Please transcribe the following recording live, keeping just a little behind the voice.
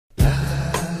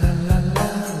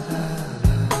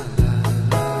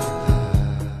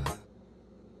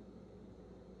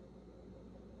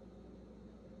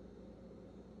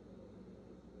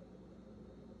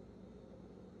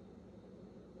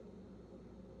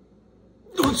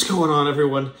What's going on,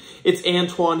 everyone? It's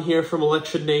Antoine here from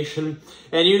Election Nation,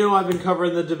 and you know I've been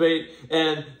covering the debate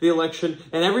and the election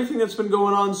and everything that's been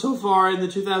going on so far in the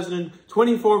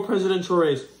 2024 presidential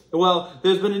race. Well,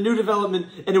 there's been a new development,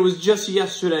 and it was just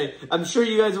yesterday. I'm sure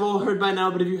you guys have all heard by now,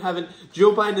 but if you haven't,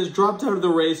 Joe Biden has dropped out of the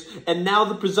race, and now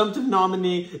the presumptive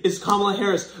nominee is Kamala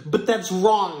Harris. But that's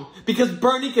wrong, because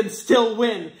Bernie can still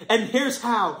win. And here's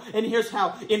how.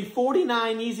 In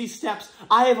 49 easy steps,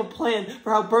 I have a plan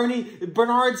for how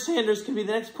Bernard Sanders can be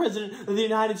the next president of the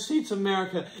United States of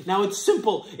America. Now, it's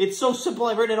simple. It's so simple,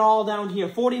 I've written it all down here.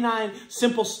 49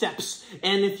 simple steps.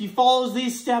 And if he follows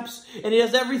these steps, and he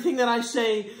does everything that I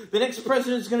say, the next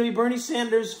president is going to be Bernie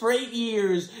Sanders for 8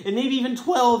 years, and maybe even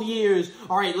 12 years.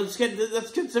 All right, let's get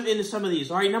into some of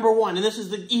these. All right, number one, and this is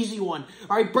the easy one.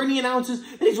 All right, Bernie announces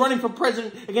that he's running for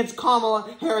president against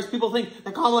Kamala Harris. People think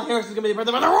that Kamala Harris is going to be the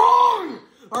president, but they're wrong!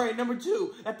 All right, number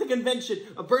two, at the convention,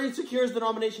 Bernie secures the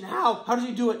nomination. How? How does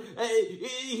he do it?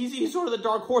 He's sort of the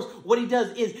dark horse. What he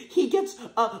does is he gets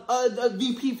a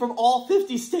VP from all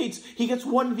 50 states. He gets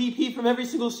one VP from every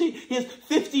single state. He has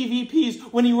 50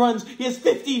 VPs when he runs. He has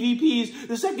 50 VPs.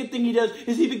 The second thing he does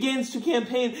is he begins to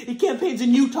campaign. He campaigns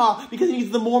in Utah because he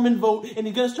needs the Mormon vote, and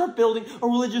he's going to start building a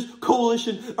religious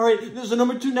coalition. All right, there's a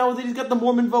number two now that he's got the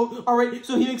Mormon vote. All right,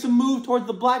 so he makes a move towards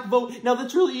the black vote. Now,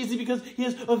 that's really easy because he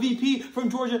has a VP from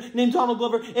Georgia named Donald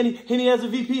Glover, and he has a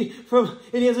VP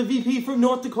from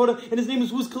North Dakota, and his name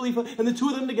is Wiz Khalifa, and the two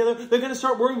of them together, they're going to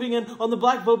start moving in on the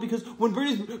black vote, because when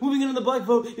Bernie's moving in on the black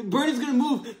vote, Bernie's going to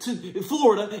move to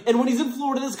Florida, and when he's in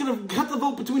Florida, that's going to cut the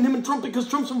vote between him and Trump, because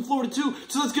Trump's from Florida too,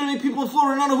 so that's going to make people in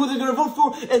Florida not know who they're going to vote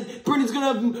for, and Bernie's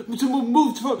going to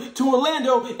move to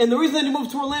Orlando, and the reason that he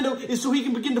moves to Orlando is so he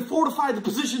can begin to fortify the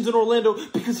positions in Orlando,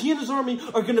 because he and his army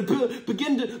are going to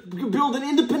begin to build an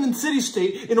independent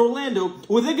city-state in Orlando,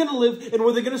 where they're going to live and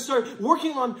where they're going to start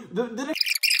working on the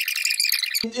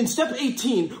In step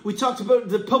 18, we talked about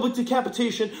the public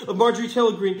decapitation of Marjorie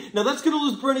Taylor Greene. Now, that's going to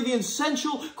lose Bernie the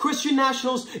essential Christian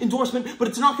nationalist endorsement, but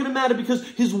it's not going to matter because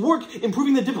his work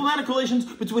improving the diplomatic relations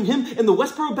between him and the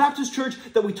Westboro Baptist Church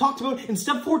that we talked about in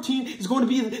step 14 is going to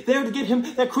be there to get him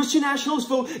that Christian nationalist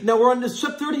vote. Now, we're on to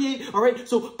step 38, all right?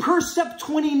 So, per step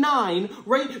 29,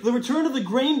 right, the return of the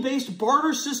grain-based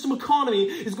barter system economy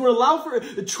is going to allow for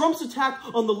Trump's attack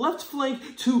on the left flank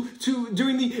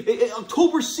during the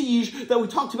October siege that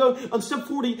we talked about on step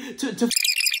 40 to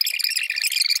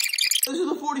this is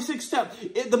the 46th step.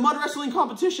 The mud wrestling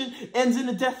competition ends in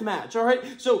a death match, all right?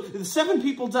 So, 7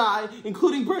 people die,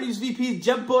 including Bernie's VP,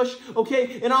 Jeb Bush,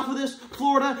 okay? And off of this,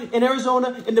 Florida and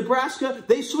Arizona and Nebraska,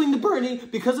 they swing to Bernie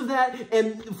because of that.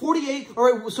 And 48,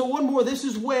 all right, so one more. This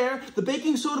is where the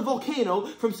baking soda volcano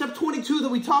from step 22 that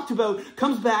we talked about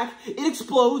comes back. It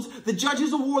explodes. The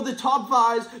judges award the top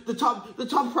prize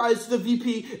to the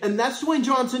VP, and that's Dwayne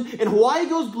Johnson. And Hawaii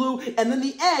goes blue. And then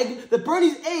the egg that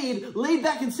Bernie's aide laid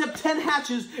back in step 10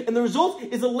 hatches, and the result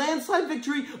is a landslide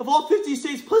victory of all 50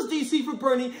 states plus DC for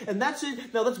Bernie, and that's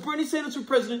it. Now, that's Bernie Sanders for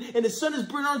president, and his son is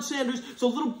Bernard Sanders, so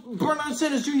little Bernard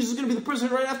Sanders Jr. is going to be the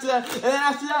president right after that, and then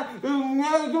after that,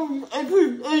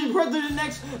 president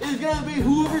next is going to be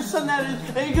whoever's son that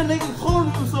is, and he's going to make a clone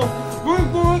of himself.